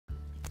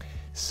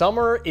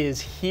Summer is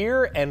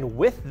here, and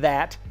with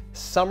that,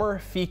 summer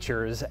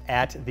features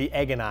at the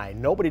Egg and I.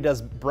 Nobody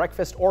does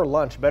breakfast or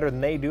lunch better than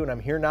they do, and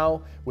I'm here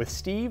now with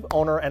Steve,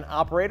 owner and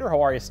operator.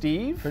 How are you,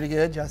 Steve? Pretty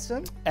good,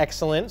 Justin.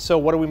 Excellent. So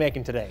what are we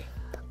making today?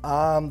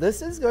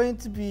 This is going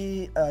to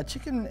be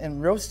chicken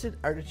and roasted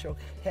artichoke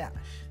hash.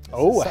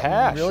 Oh, a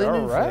hash. Really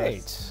all new for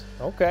right. us.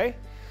 Okay.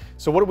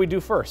 So what do we do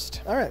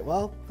first? All right,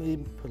 well, we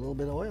put a little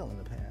bit of oil in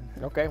the pan.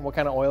 Okay. What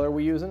kind of oil are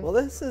we using? Well,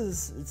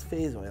 it's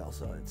phase oil,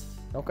 so it's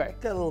okay.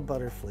 Got a little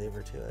butter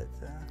flavor to it.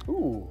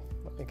 Ooh,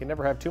 you can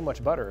never have too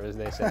much butter, as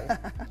they say.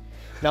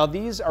 Now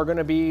these are going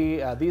to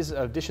be, these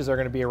dishes are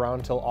going to be around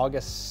until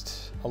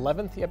August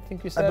 11th, I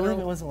think you said? I believe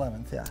it was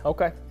 11th, yeah.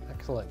 Okay,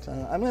 excellent.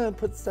 I'm going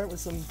to start with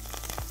some...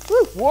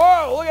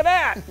 Whoa, look at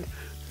that!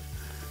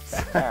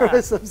 Start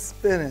with some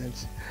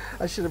spinach.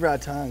 I should have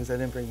brought tongs. I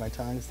didn't bring my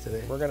tongs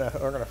today. We're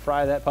gonna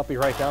fry that puppy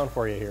right down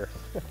for you here.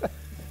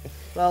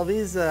 Well,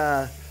 these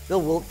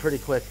they'll wilt pretty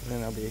quick, and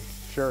then they'll be...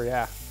 Sure,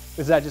 yeah.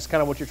 Is that just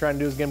kind of what you're trying to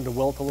do, is get them to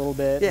wilt a little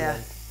bit? Yeah.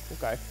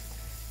 Okay.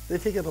 They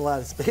take up a lot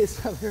of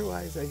space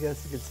otherwise, I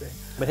guess you could say.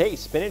 But hey,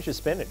 spinach is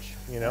spinach,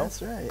 you know?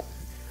 That's right.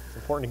 It's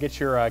important to get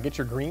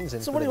your greens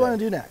in. So what do you want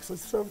to do next?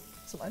 Let's throw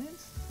some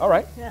onions? All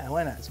right. Yeah,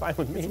 why not? It's fine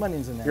with me. Get some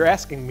onions in there. You're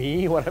asking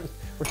me what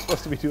we're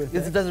supposed to be doing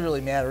Because it doesn't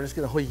really matter. We're just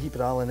going to heap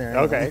it all in there.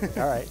 Okay,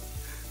 all right.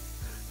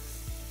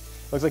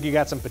 Looks like you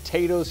got some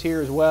potatoes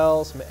here as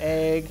well, some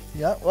egg.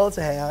 Yeah, well, it's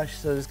a hash,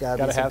 so there's got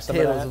to be some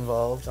potatoes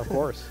involved. Of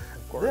course,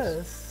 of course.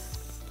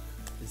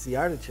 This is the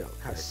artichoke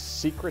heart. The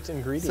secret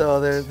ingredient.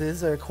 So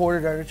these are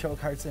quartered artichoke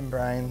hearts in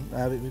brine.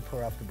 We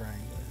pour off the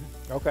brine.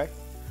 Okay,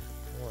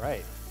 all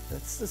right.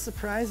 That's the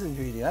surprise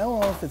ingredient. I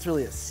don't know if it's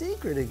really a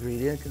secret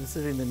ingredient,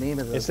 considering the name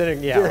of the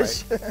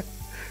dish.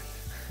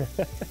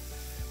 Right.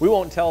 We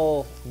won't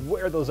tell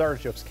where those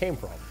artichokes came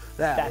from.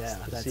 That's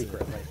the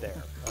secret right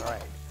there. All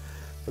right.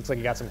 Looks like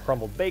you got some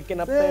crumbled bacon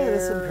up there.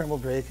 There's some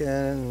crumbled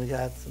bacon. We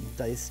got some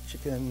diced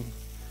chicken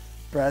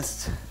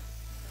breast.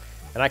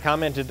 And I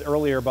commented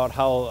earlier about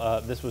how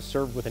this was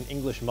served with an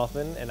English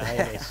muffin, and I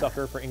am a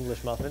sucker for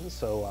English muffins,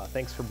 so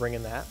thanks for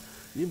bringing that.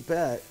 You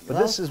bet. But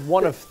this is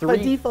one of three.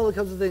 By default, it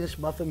comes with English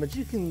muffin, but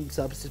you can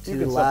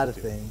substitute a lot of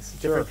things.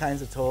 Sure. Different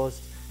kinds of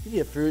toast. You can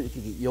get fruit, you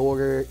can get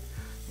yogurt.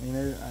 I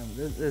mean,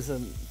 there's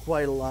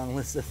quite a long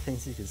list of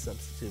things you can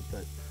substitute,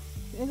 but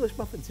the English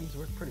muffin seems to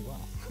work pretty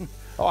well.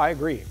 Oh, I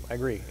agree. I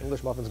agree.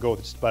 English muffins go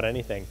with just about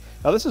anything.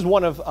 Now, this is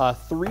one of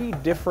three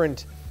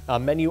different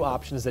menu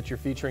options that you're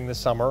featuring this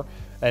summer,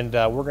 and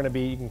we're going to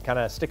be, you can kind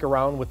of stick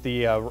around with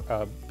the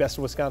Best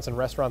of Wisconsin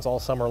restaurants all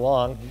summer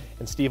long,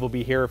 and Steve will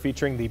be here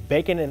featuring the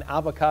bacon and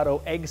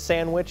avocado egg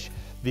sandwich,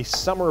 the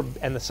summer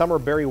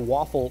berry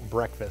waffle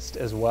breakfast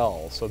as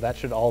well. So that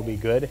should all be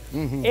good.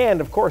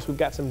 And of course, we've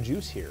got some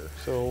juice here.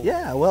 So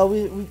yeah, well,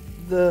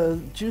 the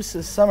juice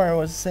this summer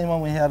was the same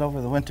one we had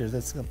over the winter.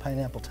 That's a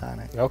pineapple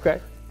tonic. Okay.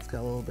 It's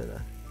got a little bit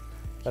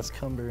of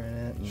cucumber in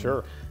it.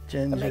 Sure.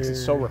 Ginger. That makes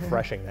it so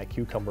refreshing, that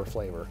cucumber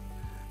flavor.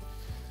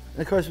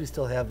 And of course, we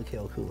still have the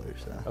kale cooler.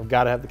 So I've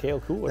got to have the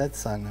kale cooler.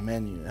 That's on the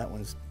menu. That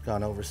one's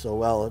gone over so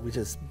well. We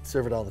just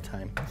serve it all the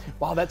time.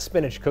 Wow, that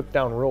spinach cooked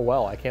down real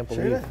well. I can't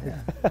believe. Sure, yeah.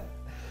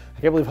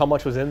 I can't believe how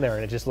much was in there,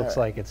 and it just looks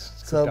like it's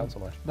cooked down so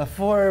much.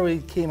 Before we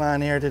came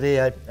on air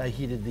today, I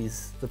heated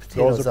the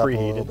potatoes up a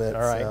little bit.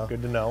 All right,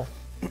 good to know.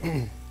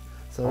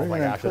 So oh my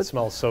gosh, it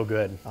smells so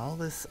good. All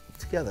this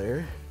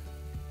together.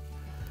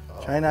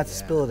 Try not to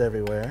spill it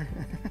everywhere.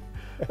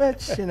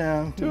 But, you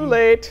know. Too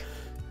late.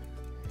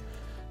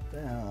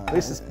 At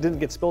least it didn't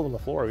get spilled on the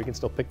floor. We can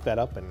still pick that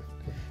up and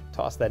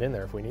toss that in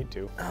there if we need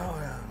to.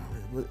 Oh,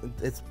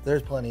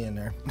 there's plenty in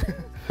there.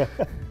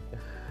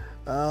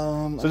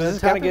 So does this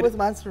kind of get with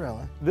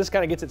mozzarella? This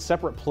kind of gets its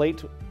separate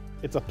plate.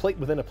 It's a plate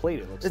within a plate.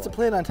 It looks like. It's a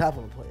plate on top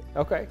of a plate.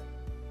 Okay,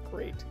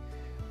 great.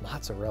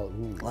 Mozzarella.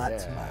 Ooh,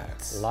 lots of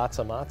mozz. Lots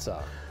of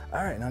matzah.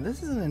 All right, now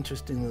this is an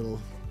interesting little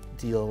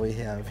deal we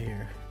have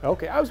here.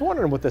 Okay, I was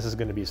wondering what this is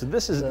going to be. So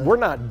this is, we're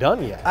not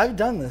done yet. I've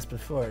done this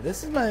before.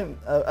 This is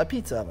a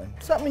pizza oven.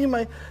 Something you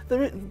might,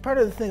 part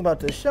of the thing about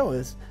this show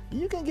is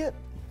you can get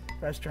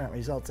restaurant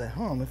results at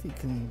home if you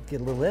can get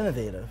a little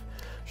innovative.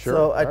 Sure.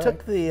 So I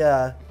took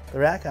the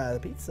rack out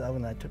of the pizza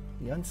oven,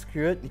 you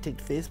unscrew it, you take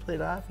the faceplate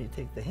off, you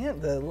take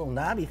the little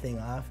knobby thing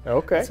off.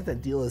 Okay. That's what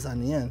that deal is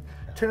on the end.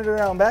 Turn it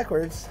around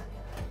backwards,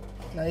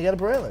 now you got a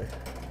broiler.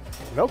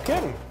 No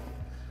kidding.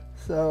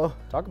 So.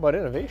 Talk about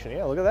innovation,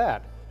 yeah, look at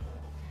that.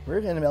 We're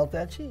going to melt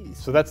that cheese.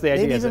 So that's the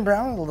idea. Maybe even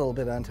brown it a little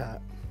bit on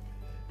top.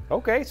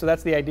 Okay, so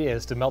that's the idea,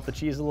 is to melt the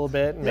cheese a little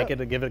bit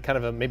and give it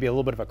kind of maybe a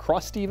little bit of a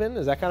crust even?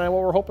 Is that kind of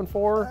what we're hoping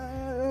for?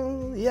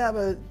 Yeah,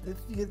 but if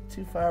you get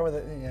too far with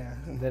it, yeah.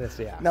 Then it's,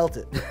 melt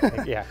it.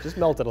 Yeah, just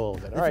melt it a little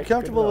bit. If you're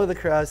comfortable with the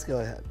crust, go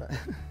ahead.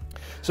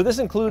 So this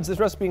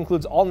recipe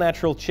includes all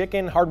natural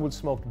chicken, hardwood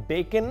smoked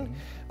bacon,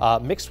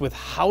 mixed with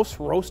house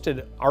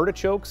roasted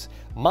artichokes,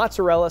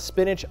 mozzarella,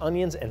 spinach,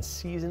 onions, and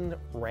seasoned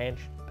ranch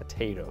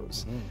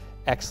potatoes.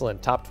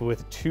 Excellent. Topped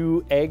with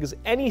 2 eggs,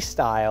 any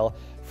style,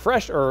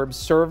 fresh herbs,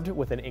 served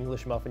with an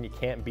English muffin. You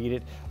can't beat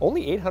it.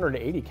 Only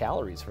 880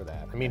 calories for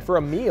that. I mean, for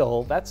a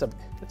meal, that's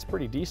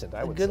pretty decent,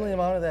 I would say. A goodly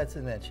amount of that's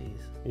in that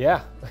cheese.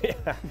 Yeah,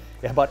 yeah,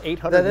 about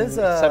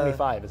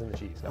 875 is in the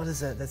cheese. No. What is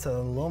that? That's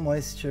a low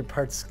moisture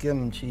part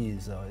skim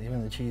cheese. So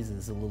even the cheese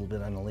is a little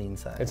bit on the lean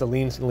side. It's a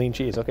lean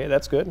cheese. Okay,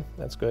 that's good.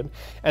 That's good.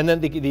 And then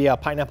the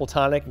pineapple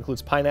tonic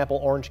includes pineapple,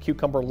 orange,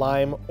 cucumber,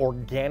 lime,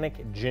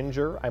 organic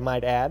ginger, I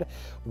might add,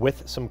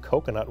 with some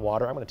coconut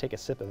water. I'm going to take a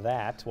sip of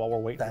that while we're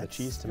waiting for the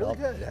cheese to really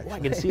melt. Good, I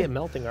can see it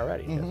melting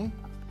already. Mm-hmm.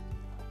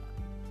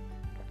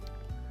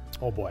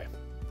 Oh boy.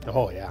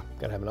 Oh yeah.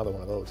 Gotta have another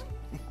one of those.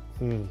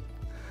 Hmm.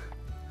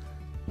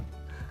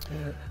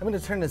 I'm going to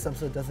turn this up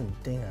so it doesn't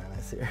ding on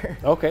us here.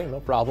 Okay,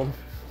 no problem.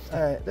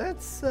 All right,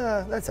 that's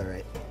all right.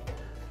 You're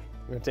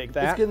gonna take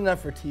that? It's good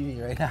enough for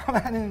TV right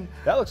now.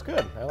 That looks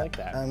good. I like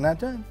that. I'm not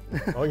done.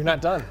 Oh, you're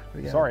not done?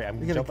 Sorry,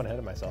 I'm jumping ahead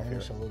of myself here.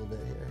 Garnish a little bit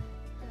here.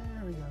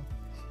 There we go.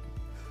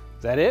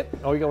 Is that it?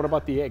 Oh, what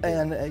about the egg?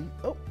 And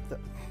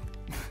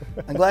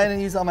I'm glad I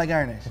didn't use all my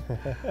garnish.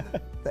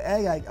 The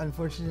egg,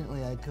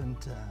 unfortunately, I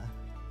couldn't.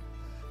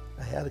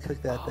 I had to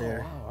cook that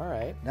there. Wow, all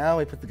right. Now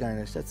we put the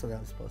garnish. That's what I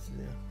was supposed to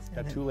do.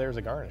 Got 2 layers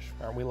of garnish.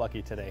 Aren't we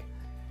lucky today?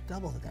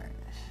 Double the garnish.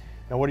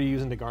 Now, what are you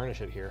using to garnish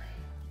it here?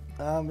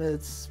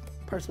 It's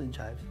parsley and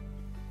chives.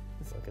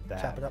 Look at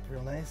that. Chop it up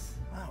real nice.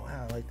 Oh,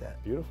 wow, I like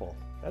that. Beautiful.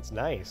 That's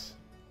nice.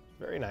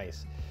 Very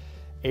nice.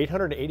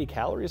 880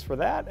 calories for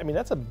that. I mean,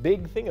 that's a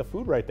big thing of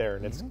food right there,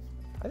 and it's,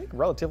 I think,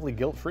 relatively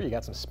guilt-free. You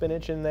got some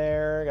spinach in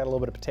there, got a little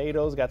bit of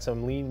potatoes, got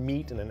some lean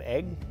meat and an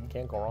egg.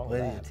 Can't go wrong with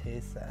that. Wait till you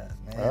taste that,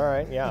 man. All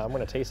right, yeah, I'm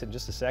going to taste it in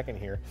just a second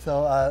here.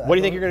 So, what do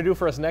you think you're going to do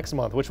for us next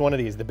month? Which one of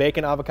these? The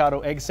bacon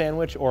avocado egg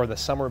sandwich or the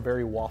summer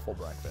berry waffle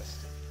breakfast?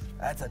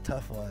 That's a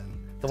tough one.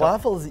 The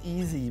waffle is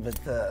easy, but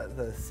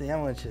the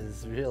sandwich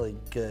is really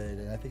good,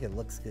 and I think it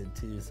looks good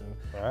too. So.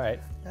 All right.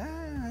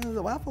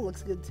 The waffle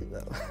looks good too,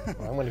 though.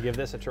 Well, I'm going to give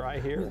this a try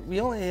here. We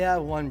only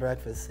have one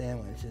breakfast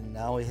sandwich, and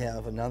now we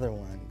have another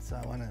one. So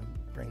I want to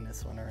bring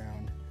this one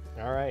around.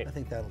 All right. I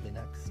think that'll be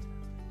next.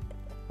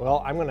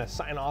 Well, I'm going to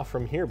sign off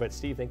from here, but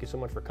Steve, thank you so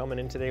much for coming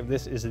in today.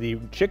 This is the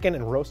chicken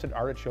and roasted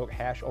artichoke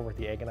hash over at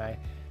the Egg and I.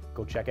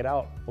 Go check it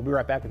out. We'll be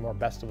right back with more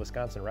Best of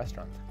Wisconsin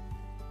Restaurant.